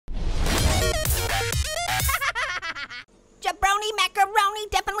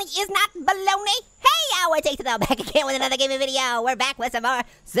definitely is not baloney. Hey, what's Ace back again with another gaming video. We're back with some more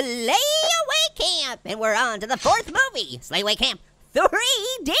Slayaway Camp, and we're on to the fourth movie, Slayaway Camp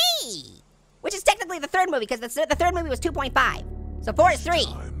 3D, which is technically the third movie because the third movie was 2.5. So 4 is 3.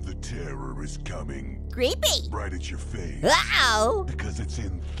 The terror is coming. Creepy. Right at your face. Uh-oh. Because it's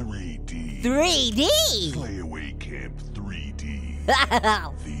in 3D. 3D. Slayaway Camp 3D.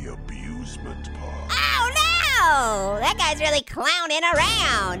 Oh. The Abusement Park. Oh no! That guy's really clowning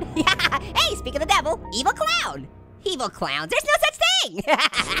around. Hey, speak of the devil, evil clown. Evil clowns, there's no such thing.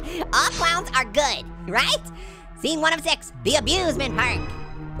 All clowns are good, right? Scene 1 of 6, the Abusement Park.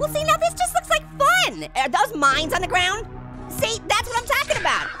 Well, see, now this just looks like fun. Are those mines on the ground? See, that's what I'm talking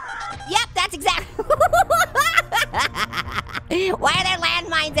about. Yep, that's exactly. Why are there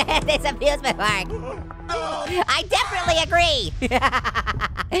landmines at this amusement park? I definitely agree.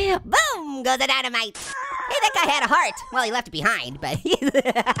 Boom goes the dynamite. Hey, that guy had a heart. Well, he left it behind, but he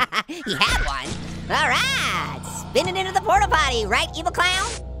had one. All right, spinning into the porta potty, right, evil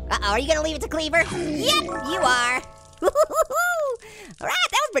clown? Uh-oh, are you gonna leave it to Cleaver? Yep, you are. All right,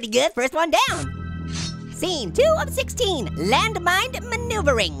 that was pretty good. First one down. Scene 2 of 16, landmine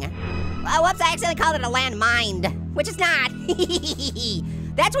maneuvering. Oh, whoops, I accidentally called it a landmine, which is not.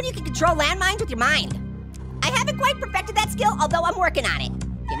 That's when you can control landmines with your mind. I haven't quite perfected that skill, although I'm working on it.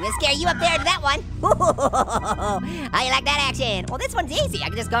 I'm gonna scare you up there to that one. How you like that action? Well, this one's easy. I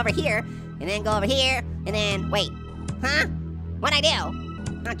can just go over here, and then go over here, and then, wait. Huh? What'd I do?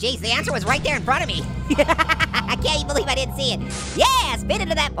 Oh, jeez, the answer was right there in front of me. I can't even believe I didn't see it. Yeah, spin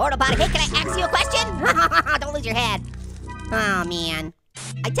into that porta potty. Hey, can I ask you a question? Don't lose your head. Oh, man.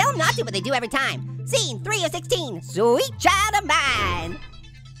 I tell them not to, but they do every time. Scene 3 of 16, sweet child of mine.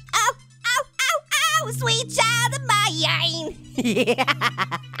 Oh, oh, oh, oh, sweet child of mine. Yeah.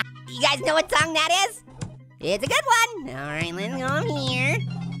 You guys know what song that is? It's a good one. All right, let's go over here.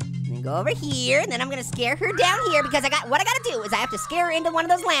 Then go over here, and then I'm gonna scare her down here because what I gotta do is I have to scare her into one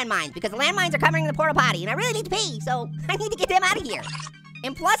of those landmines because the landmines are covering the porta potty, and I really need to pee, so I need to get them out of here.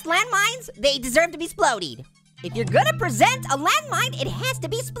 And plus, landmines, they deserve to be splodied. If you're gonna present a landmine, it has to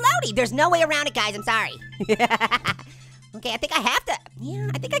be splodied. There's no way around it, guys, I'm sorry. Okay, I think I have to, yeah,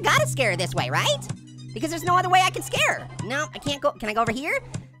 I think I gotta scare her this way, right? Because there's no other way I can scare her. No, I can't go, can I go over here?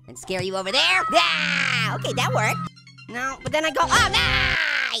 And scare you over there? Ah, okay, that worked. No, but then I go, oh, no!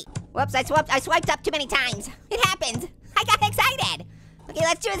 Whoops, I swiped up too many times. It happened. I got excited. Okay,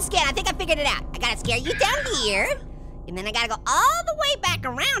 let's do this again. I think I figured it out. I gotta scare you down here. And then I gotta go all the way back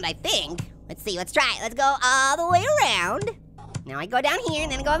around, I think. Let's see, let's try it. Let's go all the way around. Now I go down here,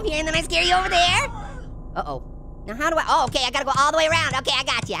 and then I go up here, and then I scare you over there. Uh-oh. Now how do I, oh, okay, I gotta go all the way around. Okay, I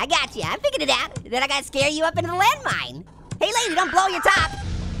got you. I figured it out. Then I gotta scare you up into the landmine. Hey, lady, don't blow your top.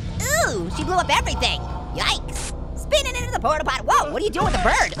 Ooh, she blew up everything. Yikes. Spinning into the porta potty. Whoa, what are you doing with the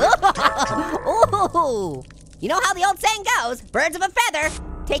bird? Ooh. You know how the old saying goes, birds of a feather,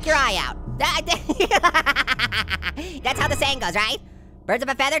 take your eye out. That's how the saying goes, right? Birds of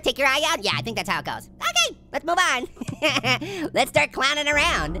a feather, take your eye out? Yeah, I think that's how it goes. Okay, let's move on. Let's start clowning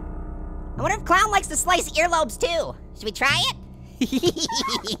around. I wonder if clown likes to slice earlobes too. Should we try it?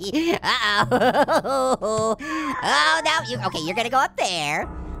 Uh-oh. Oh, no, okay, you're gonna go up there.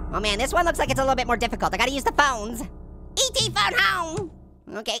 Oh man, this one looks like it's a little bit more difficult. I gotta use the phones. E.T. phone home.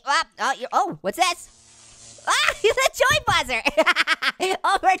 Okay, oh, what's this? Ah, the joy buzzer.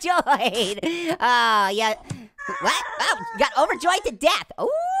 Overjoyed. Oh, yeah. What? Oh, you got overjoyed to death. Ooh,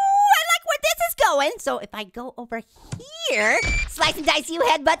 I like where this is going. So if I go over here, slice and dice you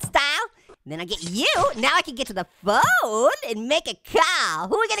headbutt style, then I get you. Now I can get to the phone and make a call.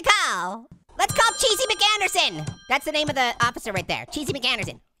 Who are we gonna call? Let's call Cheesy McAnderson. That's the name of the officer right there, Cheesy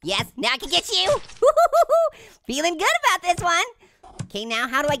McAnderson. Yes, now I can get you. Feeling good about this one. Okay, now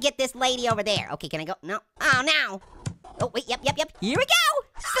how do I get this lady over there? Okay, can I go? No. Oh, no. Oh, wait, yep. Here we go.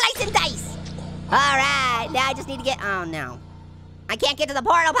 Slice and dice. All right, now I just need to get, oh, no. I can't get to the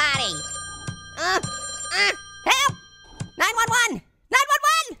porta potty. Help. 911.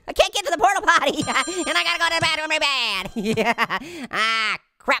 911. I can't get to the porta potty. And I gotta go to the bathroom really bad. Yeah. Ah,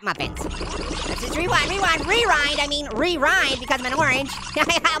 crap muffins. Let's just rewind, I mean rewind because I'm an orange.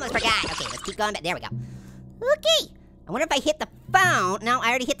 I almost forgot. Okay, let's keep going, there we go. Okay, I wonder if I hit the phone. No, I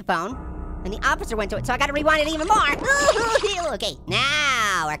already hit the phone. And the officer went to it, so I gotta rewind it even more. Okay,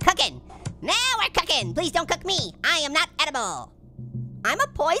 now we're cooking. Please don't cook me. I am not edible. I'm a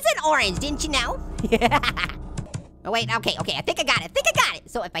poison orange, didn't you know? Oh wait, okay, I think I got it.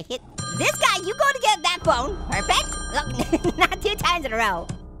 So if I hit this guy, you go to get that phone. Perfect. Look, not 2 times in a row.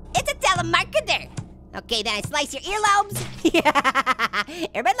 It's a telemarketer. Okay, then I slice your earlobes.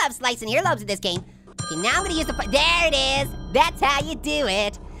 Everybody loves slicing earlobes in this game. Okay, now I'm gonna use the, there it is. That's how you do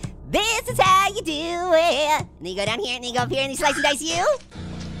it. This is how you do it. And then you go down here, and then you go up here, and you slice and dice you.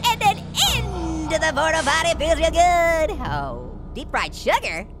 And then into the porta potty, feels real good. Oh, deep fried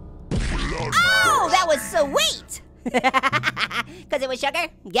sugar? Oh, that was sweet. Cause it was sugar,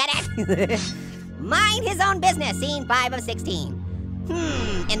 get it? Mind his own business, scene 5 of 16.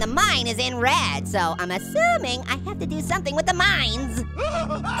 And the mine is in red, so I'm assuming I have to do something with the mines.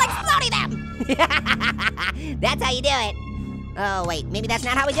 Like exploding them. That's how you do it. Oh, wait, maybe that's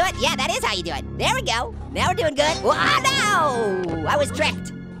not how we do it? Yeah, that is how you do it. There we go. Now we're doing good. Oh, no! I was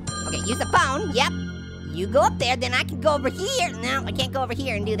tricked. Okay, use the phone. Yep. You go up there, then I can go over here. No, I can't go over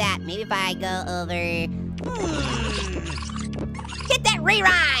here and do that. Maybe if I go over... Hit that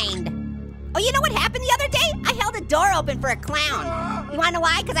rewind! Oh, you know what happened the other day? I held a door open for a clown. You wanna know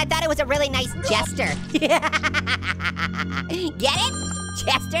why? Because I thought it was a really nice jester. Get it?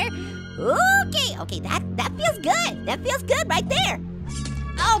 Jester? Okay, that feels good. That feels good right there.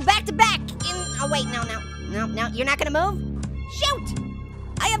 Oh, back to back. Oh, wait, no, you're not gonna move? Shoot!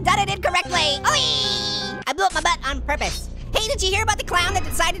 I have done it incorrectly. Oy! I blew up my butt on purpose. Hey, did you hear about the clown that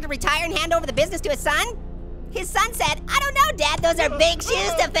decided to retire and hand over the business to his son? His son said, I don't know, Dad, those are big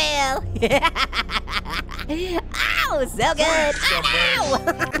shoes to fill. Ow, so good. Oh,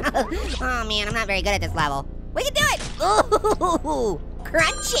 no. Oh, man, I'm not very good at this level. We can do it. Ooh,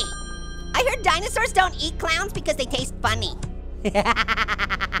 crunchy. I heard dinosaurs don't eat clowns because they taste funny.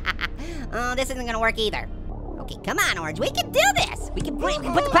 Oh, this isn't gonna work either. Okay, come on, Orange, we can do this. We can put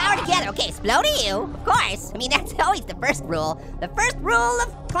the power together. Okay, explode you, of course. I mean, that's always the first rule. The first rule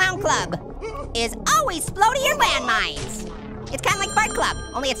of Clown Club is always explode your landmines. It's kind of like Fart Club,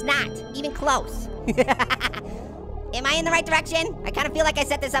 only it's not, even close. Am I in the right direction? I kind of feel like I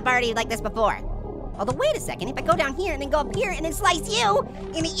set this up already like this before. Although, wait a second, if I go down here and then go up here and then slice you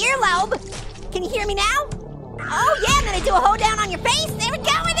in the earlobe, can you hear me now? Oh yeah, and then I do a hold down on your face. There we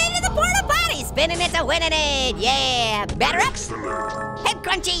go, and into the porta potty. Spinning it to winning it, yeah. Batter up, head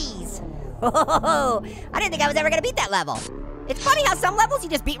crunchies. Oh, I didn't think I was ever gonna beat that level. It's funny how some levels you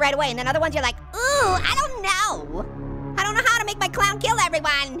just beat right away, and then other ones you're like, ooh, I don't know. I don't know how to make my clown kill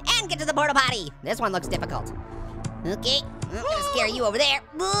everyone and get to the porta potty. This one looks difficult. Okay, I'm gonna scare you over there.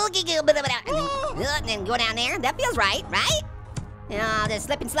 And then go down there. That feels right, right? Just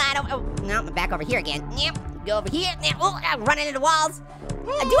slip and slide over. Oh, no, I'm back over here again. Yep, go over here. Oh, I'm running into walls.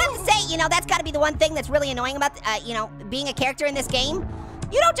 I do have to say, that's gotta be the one thing that's really annoying about, being a character in this game.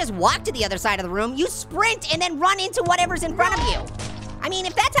 You don't just walk to the other side of the room. You sprint and then run into whatever's in front of you. I mean,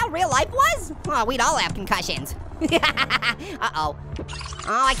 if that's how real life was, well, we'd all have concussions. Uh-oh.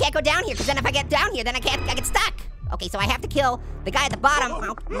 Oh, I can't go down here, because then if I get down here, then I get stuck. Okay, so I have to kill the guy at the bottom.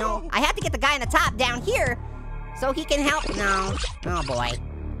 Oh, no, I have to get the guy on the top down here so he can help. No, oh boy.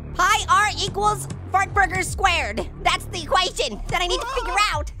 Pi R equals fart burgers squared. That's the equation that I need to figure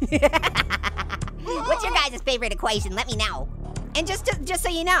out. What's your guys' favorite equation? Let me know. And just so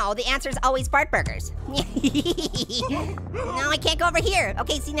you know, the answer is always fart burgers. No, I can't go over here.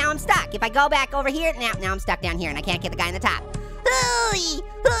 Okay, see, now I'm stuck. If I go back over here, now I'm stuck down here and I can't get the guy on the top.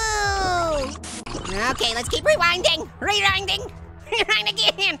 Okay, let's keep rewinding. Rewind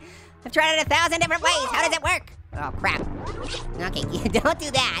again. I've tried it 1,000 different ways. How does it work? Oh, crap. Okay, don't do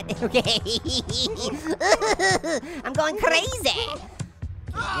that, okay? I'm going crazy.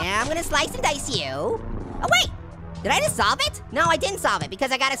 Yeah, I'm gonna slice and dice you. Oh, wait. Did I just solve it? No, I didn't solve it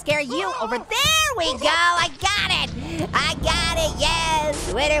because I gotta scare you over. There we go, I got it,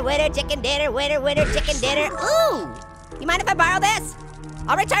 yes. Winner, chicken dinner, winner, chicken dinner. Ooh, you mind if I borrow this?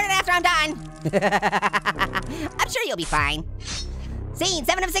 I'll return it after I'm done. I'm sure you'll be fine. Scene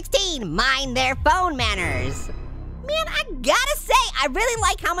 7 of 16, mind their phone manners. Man, I gotta say, I really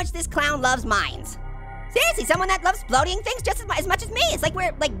like how much this clown loves mines. Seriously, someone that loves floating things just as much as me. It's like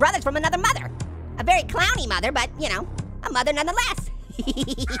we're like brothers from another mother. A very clowny mother, but, a mother nonetheless.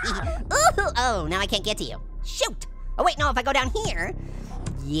 Ooh, oh, now I can't get to you. Shoot. Oh, wait, no, if I go down here.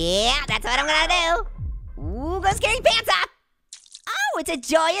 Yeah, that's what I'm gonna do. Ooh, go scare your pants off. Oh, it's a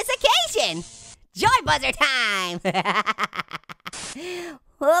joyous occasion. Joy buzzer time.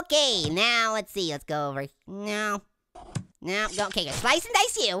 Okay, now let's see. Let's go over. No, go. Okay, go slice and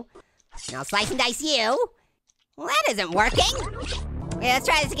dice you. Now slice and dice you. Well, that isn't working. Yeah, let's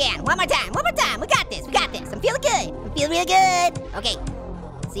try this again. One more time. We got this. I'm feeling good. I'm feeling real good. Okay,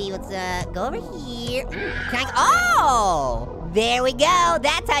 let's see. Let's go over here. Can I? Oh, there we go.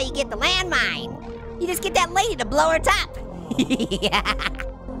 That's how you get the landmine. You just get that lady to blow her top. Yeah.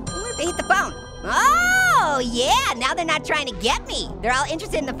 What if they hit the phone? Oh, yeah, now they're not trying to get me. They're all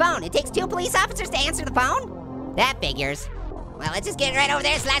interested in the phone. It takes 2 police officers to answer the phone? That figures. Well, let's just get right over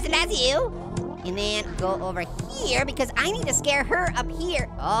there, slice and dice you. And then go over here because I need to scare her up here.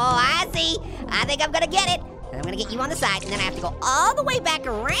 Oh, I see. I think I'm gonna get it. I'm gonna get you on the side, and then I have to go all the way back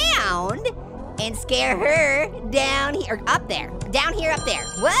around and scare her down here, or up there. Down here, up there.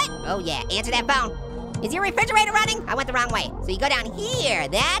 What? Oh yeah, answer that phone. Is your refrigerator running? I went the wrong way. So you go down here,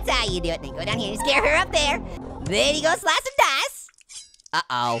 that's how you do it. Then go down here and scare her up there. Then you go slice some dice.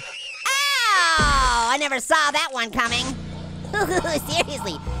 Uh-oh. Ow! I never saw that one coming.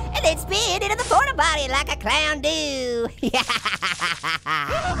 Seriously. And then spin into the porta potty like a clown do.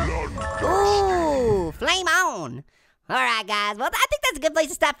 Ooh, flame on. All right, guys. Well, I think that's a good place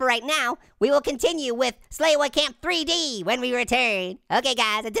to stop for right now. We will continue with Slayaway Camp 3D when we return. Okay,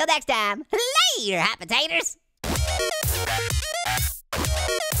 guys, until next time, later, hot potatoes.